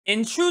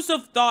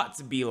Intrusive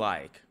thoughts be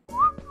like.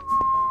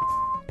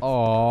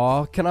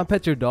 Aw, can I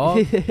pet your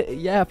dog?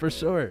 Yeah, for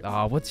sure.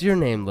 Aw, what's your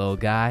name, little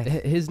guy?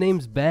 His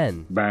name's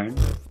Ben. Ben.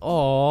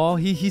 Aw,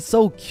 he's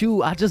so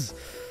cute. I just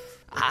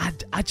wanna,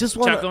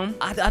 Chuck him.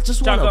 I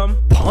just Chuck wanna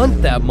him.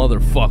 punt that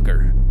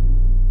motherfucker.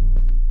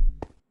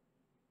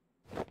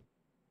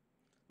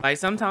 Like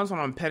sometimes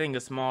when I'm petting a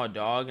small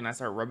dog and I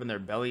start rubbing their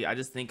belly, I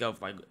just think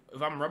of like,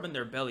 if I'm rubbing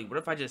their belly, what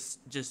if I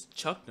just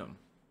chucked them?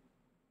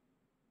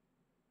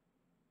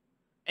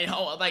 And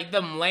like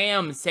them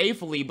land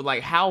safely, but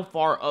like how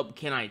far up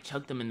can I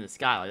chuck them in the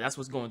sky? Like that's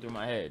what's going through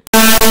my head.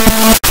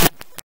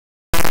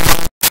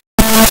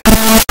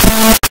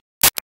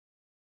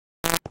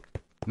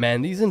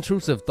 Man, these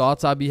intrusive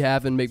thoughts I be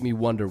having make me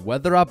wonder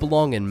whether I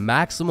belong in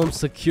maximum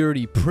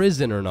security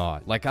prison or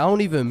not. Like, I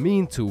don't even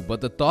mean to, but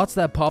the thoughts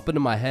that pop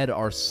into my head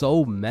are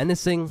so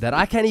menacing that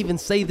I can't even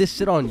say this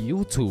shit on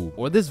YouTube,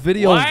 or this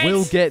video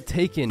will get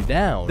taken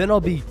down. Then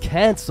I'll be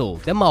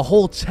canceled. Then my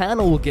whole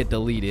channel will get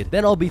deleted.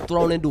 Then I'll be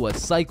thrown into a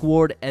psych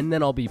ward, and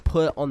then I'll be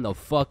put on the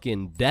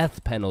fucking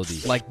death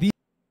penalty. Like, these—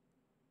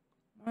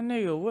 My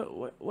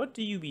nigga, what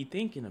do you be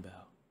thinking about?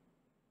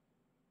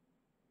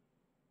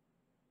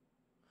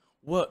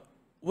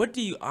 What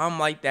do you— I'm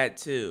like that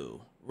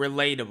too.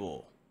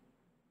 Relatable.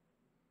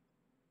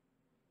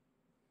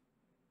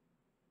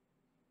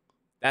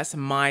 That's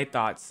my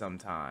thoughts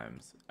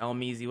sometimes.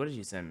 Elmeezy, what did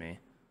you send me?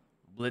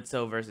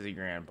 Blitzo versus your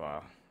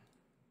grandpa.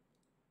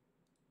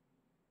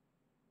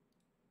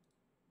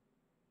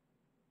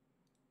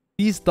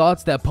 These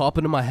thoughts that pop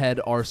into my head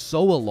are so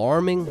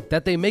alarming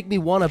that they make me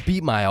want to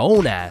beat my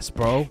own ass,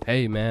 bro.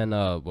 Hey, man,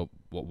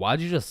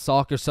 why'd you just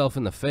sock yourself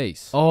in the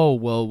face? Oh,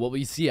 well,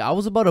 you see, I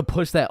was about to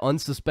push that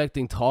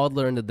unsuspecting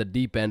toddler into the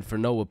deep end for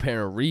no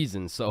apparent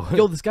reason, so—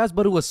 Yo, this guy's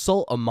about to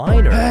assault a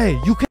minor. Hey,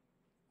 you can—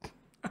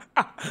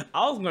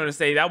 I was gonna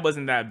say that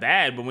wasn't that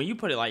bad, but when you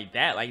put it like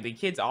that, like the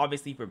kid's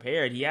obviously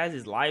prepared. He has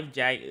his life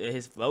jacket,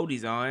 his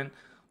floaties on.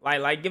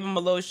 Like give him a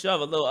little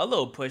shove, a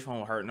little push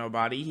won't hurt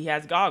nobody. He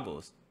has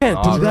goggles.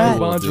 Can't do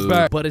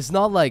that. But it's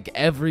not like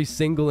every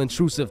single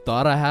intrusive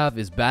thought I have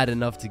is bad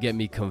enough to get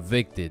me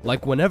convicted.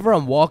 Like whenever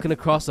I'm walking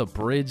across a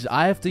bridge,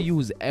 I have to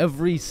use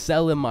every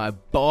cell in my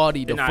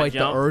body to fight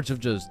the urge of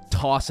just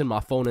tossing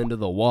my phone into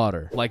the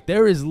water. Like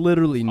there is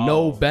literally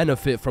no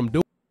benefit from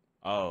doing—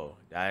 Oh,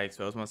 did I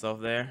expose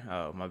myself there?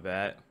 Oh, my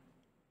bad.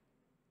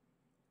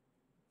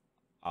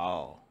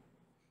 Oh,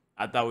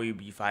 I thought we'd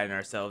be fighting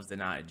ourselves to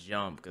not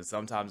jump, because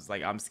sometimes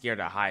like I'm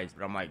scared of heights,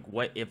 but I'm like,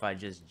 what if I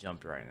just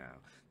jumped right now?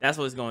 That's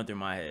what's going through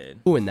my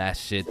head. Doing that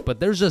shit, but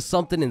there's just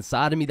something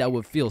inside of me that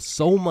would feel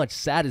so much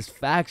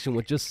satisfaction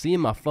with just seeing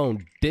my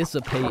phone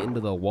dissipate into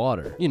the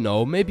water. You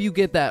know, maybe you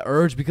get that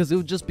urge because it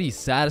would just be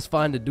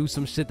satisfying to do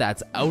some shit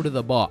that's out of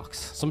the box,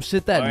 some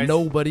shit that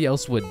nobody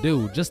else would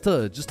do, just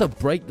to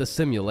break the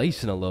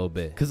simulation a little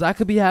bit. Cause I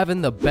could be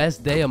having the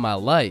best day of my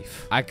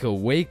life. I could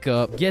wake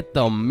up, get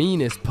the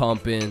meanest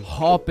pumping,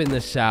 hop in the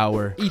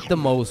shower, eat the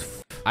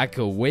most I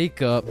could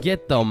wake up,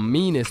 get the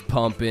meanest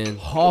pumping,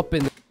 hop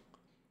in the—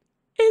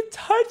 It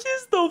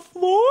touches the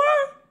floor?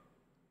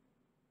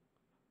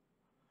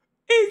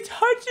 It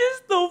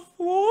touches the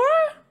floor?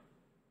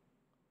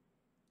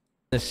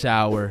 The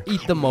shower, eat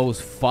the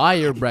most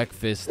fire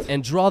breakfast,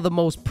 and draw the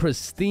most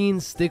pristine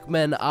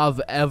stickmen I've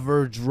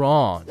ever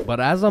drawn. But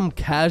as I'm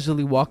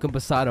casually walking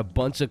beside a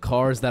bunch of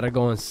cars that are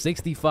going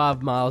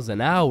 65 miles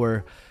an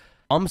hour,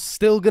 I'm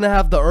still gonna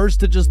have the urge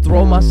to just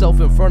throw myself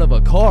in front of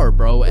a car,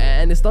 bro.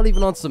 And it's not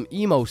even on some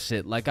emo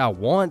shit. Like, I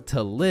want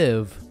to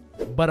live,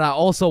 but I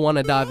also want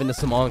to dive into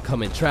some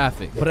oncoming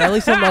traffic. But at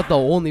least I'm not the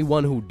only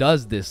one who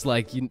does this.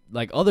 Like,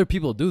 other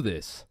people do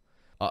this,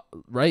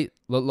 right?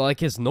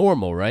 Like it's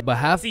normal, right?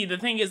 But see, the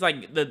thing is, like,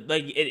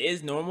 it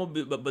is normal,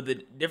 but the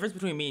difference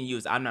between me and you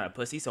is I'm not a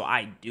pussy, so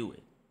I do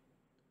it.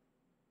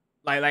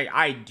 Like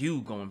I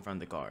do go in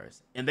front of the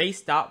cars, and they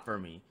stop for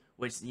me,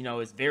 which, you know,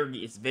 it's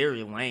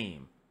very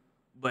lame.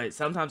 But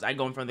sometimes I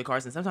go in front of the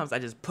cars, and sometimes I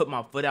just put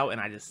my foot out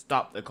and I just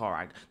stop the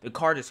car. The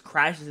car just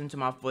crashes into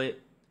my foot,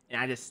 and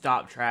I just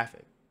stop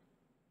traffic.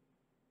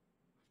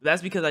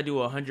 That's because I do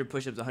 100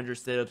 push-ups, 100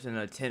 sit-ups, and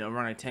run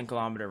a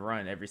 10-kilometer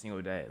run every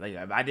single day. Like,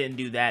 if I didn't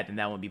do that, then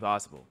that wouldn't be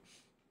possible.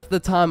 the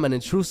time an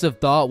intrusive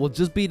thought will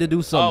just be to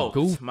do some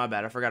my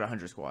bad, I forgot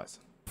 100 squats.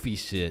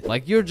 Shit.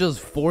 Like, you're just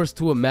forced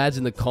to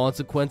imagine the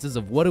consequences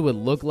of what it would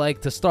look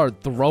like to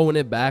start throwing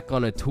it back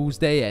on a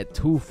Tuesday at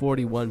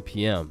 2:41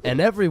 p.m. And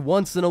every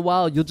once in a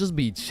while, you'll just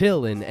be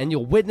chilling and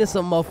you'll witness a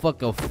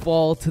motherfucker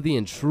fall to the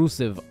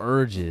intrusive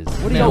urges.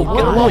 What are you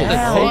get along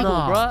the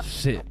table, bro?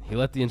 Shit, he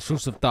let the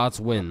intrusive thoughts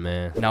win,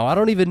 man. Now, I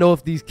don't even know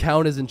if these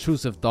count as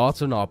intrusive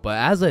thoughts or not, but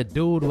as a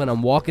dude, when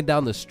I'm walking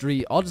down the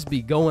street, I'll just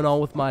be going on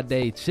with my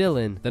day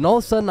chilling. Then all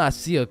of a sudden, I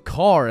see a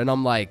car and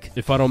I'm like,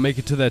 if I don't make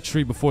it to that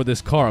tree before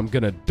this car, I'm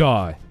gonna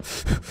die.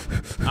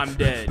 I'm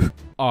dead.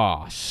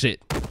 Aw, shit.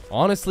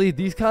 Honestly,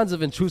 these kinds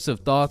of intrusive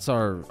thoughts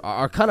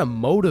are kind of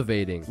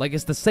motivating. Like,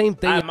 it's the same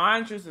thing. My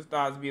intrusive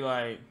thoughts be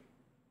like,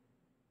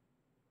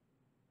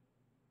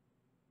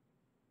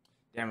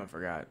 damn, I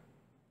forgot.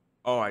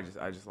 Oh, I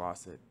just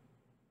lost it.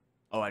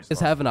 Oh, I just is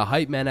having a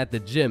hype man at the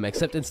gym,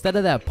 except instead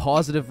of that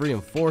positive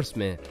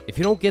reinforcement, if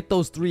you don't get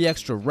those 3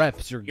 extra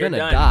reps, you're gonna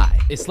done. die.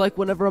 It's like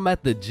whenever I'm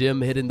at the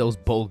gym hitting those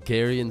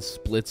Bulgarian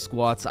split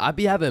squats, I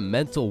be having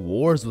mental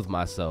wars with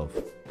myself.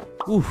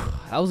 Oof,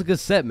 that was a good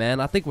set,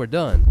 man. I think we're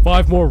done.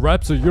 5 more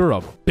reps or you're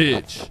a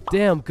bitch.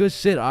 Damn, good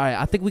shit. All right,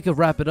 I think we could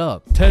wrap it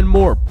up. 10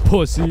 more,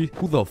 pussy.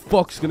 Who the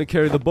fuck's gonna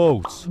carry the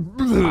boats?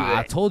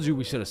 I told you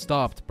we should have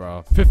stopped,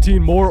 bro.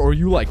 15 more or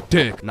you like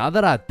dick. Now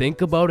that I think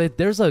about it,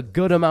 there's a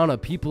good amount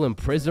of people in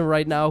prison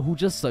right now who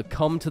just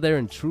succumb to their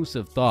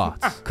intrusive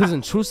thoughts. Because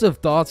intrusive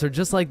thoughts are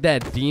just like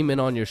that demon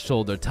on your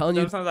shoulder telling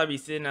you. Sometimes I be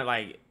sitting at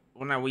like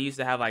when we used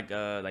to have like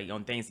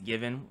on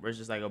Thanksgiving, where it's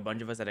just like a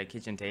bunch of us at a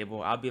kitchen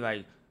table. I'll be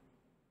like,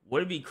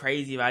 would it be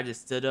crazy if I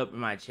just stood up in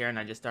my chair and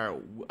I just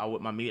started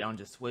with my meat on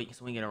just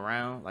swing it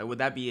around? Like, would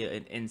that be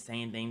an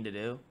insane thing to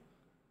do?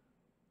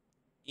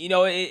 You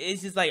know,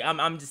 it's just like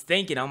I'm just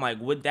thinking. I'm like,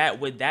 would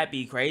that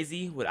be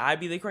crazy? Would I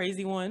be the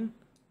crazy one?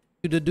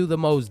 To do the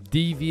most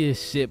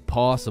devious shit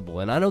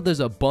possible, and I know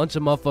there's a bunch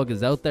of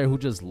motherfuckers out there who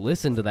just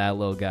listen to that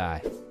little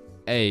guy.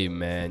 Hey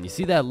man, you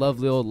see that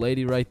lovely old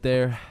lady right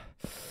there?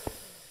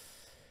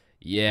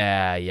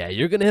 Yeah,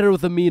 you're gonna hit her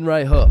with a mean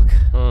right hook.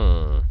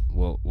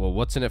 Well,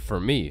 what's in it for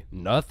me?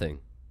 Nothing.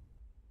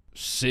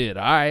 Shit,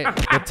 alright.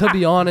 But to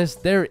be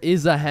honest, there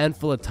is a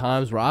handful of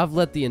times where I've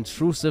let the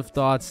intrusive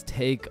thoughts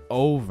take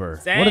over.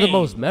 Same. One of the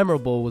most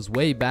memorable was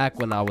way back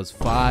when I was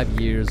 5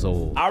 years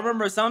old. I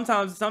remember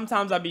sometimes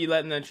I'll be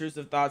letting the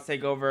intrusive thoughts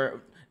take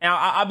over. And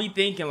I'll be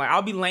thinking, like,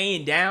 I'll be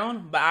laying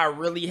down, but I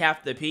really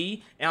have to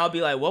pee. And I'll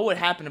be like, what would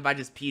happen if I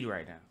just peed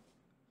right now?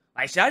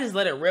 Like, should I just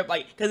let it rip?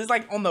 Like, because it's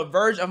like on the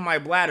verge of my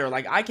bladder.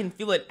 Like, I can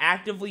feel it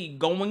actively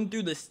going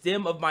through the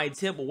stem of my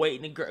tip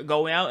waiting to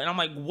go out. And I'm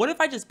like, what if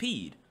I just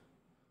peed?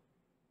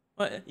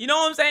 You know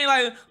what I'm saying?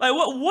 Like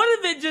what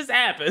if it just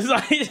happens?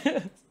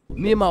 Like,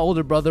 me and my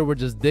older brother were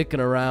just dicking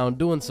around,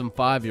 doing some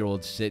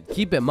 5-year-old shit.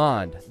 Keep in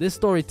mind, this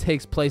story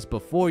takes place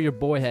before your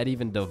boy had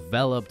even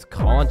developed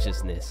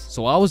consciousness.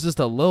 So I was just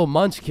a little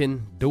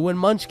munchkin doing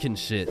munchkin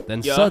shit.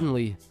 Then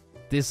suddenly,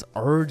 this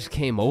urge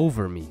came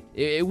over me.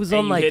 It was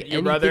unlike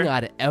anything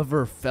I'd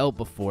ever felt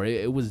before.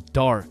 It was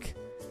dark,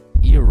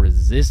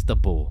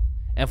 irresistible,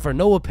 and for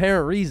no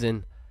apparent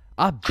reason,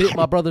 I bit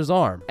my brother's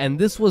arm. And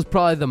this was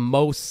probably the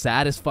most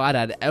satisfied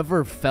I'd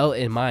ever felt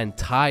in my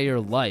entire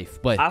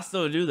life. But I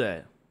still do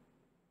that.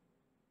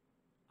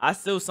 I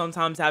still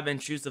sometimes have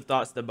intrusive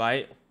thoughts to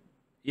bite.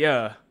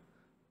 Yeah,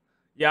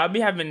 I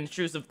be having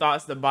intrusive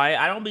thoughts to bite.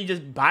 I don't be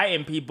just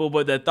biting people,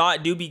 but the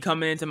thought do be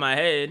coming into my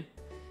head.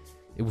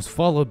 It was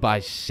followed by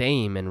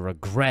shame and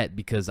regret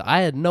because I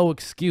had no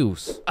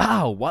excuse.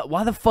 Ow,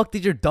 why the fuck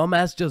did your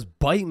dumbass just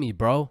bite me,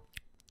 bro?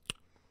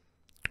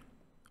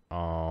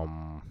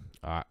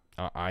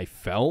 I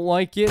felt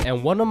like it.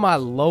 And one of my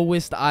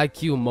lowest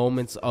IQ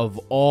moments of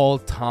all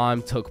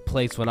time took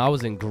place when I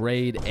was in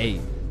grade 8.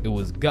 It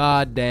was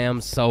goddamn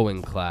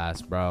sewing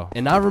class, bro.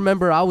 And I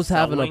remember I was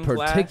having a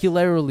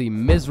particularly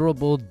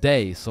miserable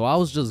day, so I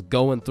was just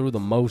going through the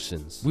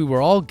motions. We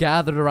were all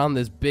gathered around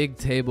this big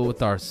table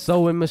with our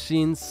sewing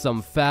machines,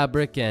 some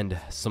fabric, and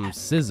some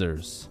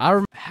scissors.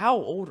 How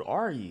old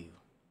are you?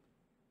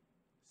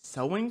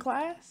 Sewing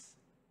class?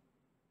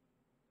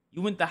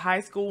 You went to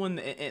high school in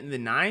the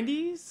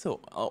 90s? So,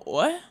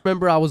 what?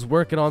 Remember, I was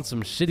working on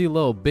some shitty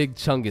little big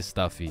chungus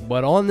stuffy.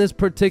 But on this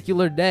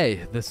particular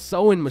day, the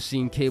sewing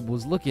machine cable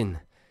was looking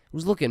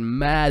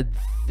mad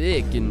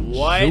thick and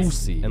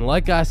juicy. And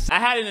like I said, I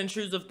had an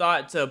intrusive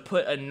thought to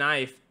put a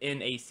knife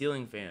in a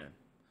ceiling fan.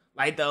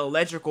 Like the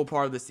electrical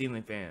part of the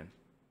ceiling fan.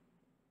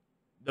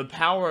 The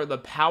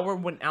power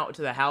went out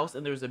to the house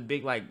and there was a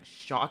big like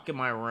shock in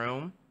my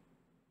room.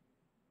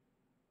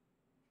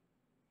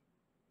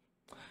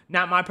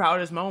 Not my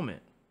proudest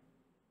moment.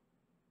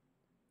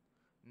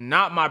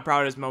 Not my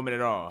proudest moment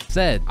at all.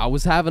 Said I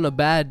was having a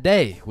bad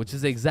day, which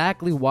is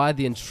exactly why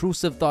the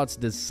intrusive thoughts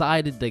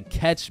decided to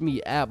catch me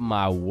at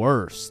my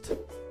worst.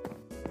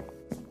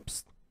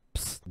 Psst,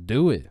 psst,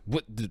 do it.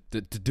 What?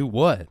 To do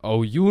what?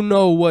 Oh, you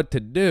know what to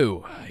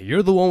do.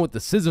 You're the one with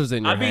the scissors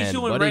in your hand,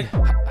 buddy.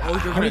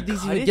 How did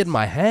these even get in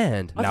my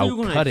hand?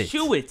 Now cut it.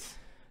 Chew it.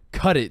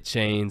 Cut it,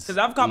 Chains. Because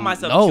I've caught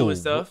myself chewing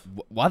stuff.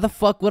 Why the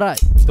fuck would I?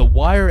 The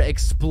wire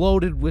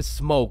exploded with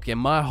smoke and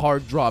my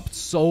heart dropped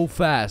so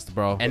fast,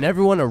 bro. And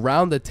everyone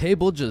around the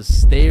table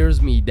just stares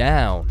me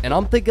down. And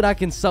I'm thinking I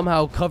can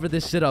somehow cover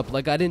this shit up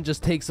like I didn't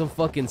just take some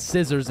fucking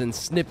scissors and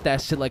snip that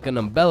shit like an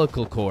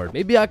umbilical cord.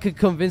 Maybe I could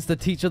convince the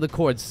teacher the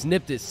cord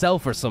snipped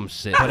itself or some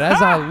shit. But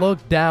as I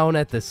look down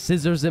at the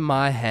scissors in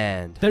my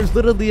hand, there's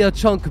literally a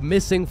chunk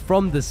missing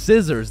from the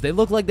scissors. They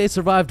look like they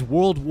survived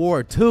World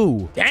War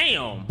II.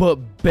 Damn. But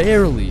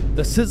barely.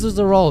 The scissors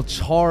are all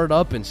charred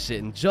up and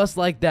shit, and just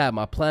like that,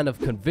 my plan of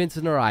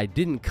convincing her I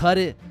didn't cut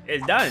it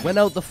is done. Went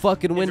out the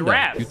fucking window.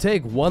 You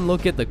take one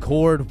look at the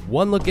cord,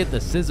 one look at the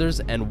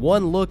scissors, and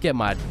one look at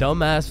my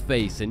dumbass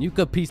face, and you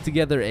could piece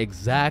together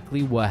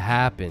exactly what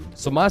happened.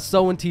 So my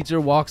sewing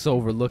teacher walks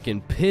over looking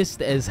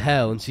pissed as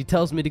hell, and she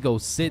tells me to go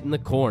sit in the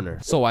corner.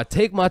 So I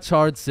take my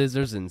charred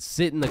scissors and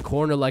sit in the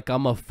corner like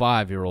I'm a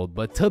 5-year-old,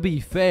 but to be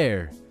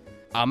fair,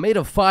 I made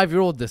a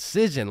 5-year-old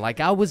decision. Like,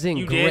 I was in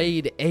You did?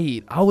 grade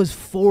 8. I was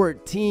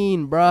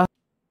 14, bruh.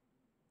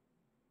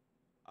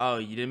 Oh,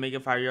 you didn't make a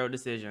 5-year-old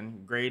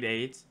decision. Grade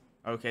 8.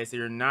 Okay, so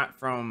you're not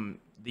from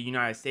the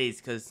United States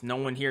because no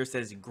one here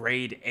says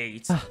grade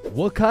 8.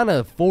 What kind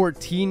of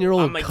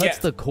 14-year-old I'ma cuts guess-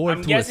 the cord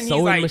I'm to a guessing he's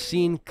sewing like-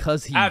 machine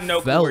because he I have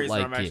no clue felt where he's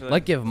like from, it? actually.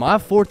 Like, if my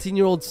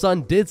 14-year-old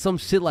son did some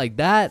shit like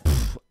that,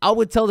 I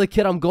would tell the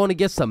kid I'm going to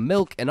get some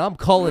milk and I'm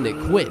calling it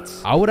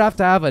quits. I would have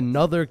to have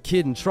another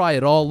kid and try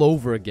it all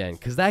over again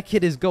because that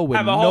kid is going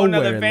Have a whole nowhere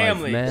nother in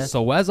family. life, man.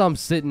 So as I'm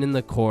sitting in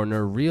the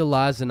corner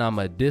realizing I'm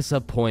a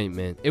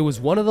disappointment, it was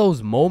one of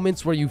those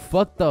moments where you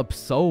fucked up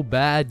so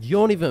bad you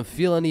don't even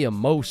feel any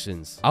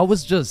emotions. I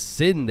was just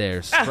sitting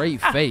there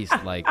straight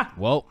faced like,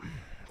 well,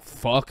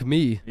 fuck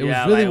me. It was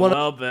really like, one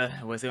well, but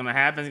what's gonna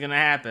happen is gonna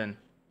happen,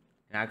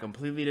 and I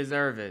completely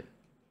deserve it.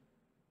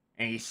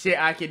 Ain't shit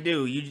I can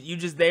do. You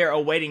just there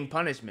awaiting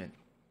punishment.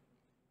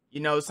 You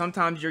know,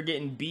 sometimes you're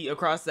getting beat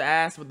across the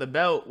ass with a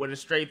belt with a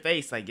straight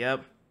face. Like,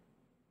 yep,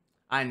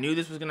 I knew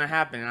this was gonna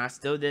happen, and I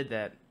still did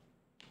that.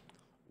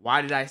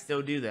 Why did I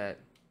still do that?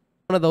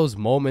 of those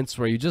moments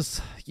where you just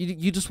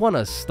want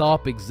to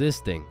stop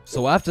existing.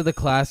 So after the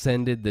class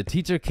ended, the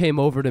teacher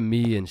came over to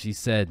me and she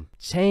said,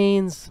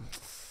 "Chains,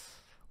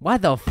 why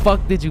the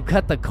fuck did you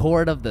cut the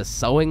cord of the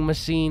sewing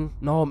machine?"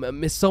 "No,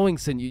 Miss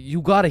Sewingson,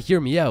 you gotta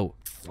hear me out."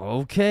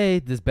 "Okay,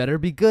 this better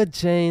be good,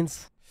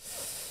 Chains."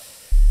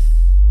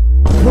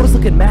 The cord is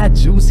looking mad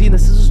juicy and the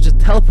scissors just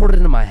teleported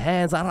into my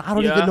hands. I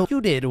don't even know.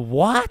 You did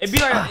what? It'd be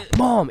like,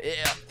 Mom, it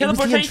was the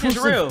teleportation's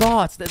intrusive real.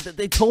 thoughts.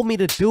 They told me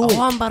to do it.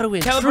 I'm about to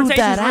intrude Teleportation's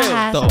that real.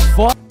 ass. The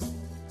fuck?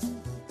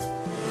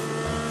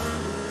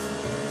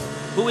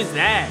 Who is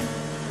that?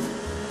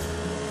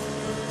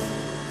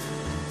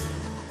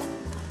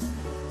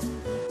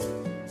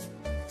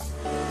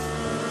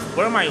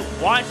 What am I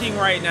watching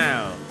right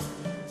now?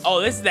 Oh,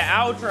 this is the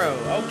outro.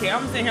 Okay,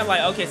 I'm sitting here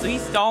like, okay, so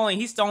he's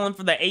stalling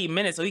for the 8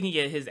 minutes so he can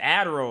get his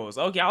ad rolls.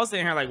 Okay, I was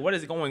sitting here like, what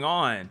is going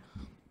on?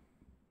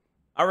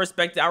 I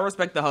respect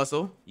the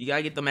hustle. You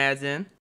gotta get them ads in.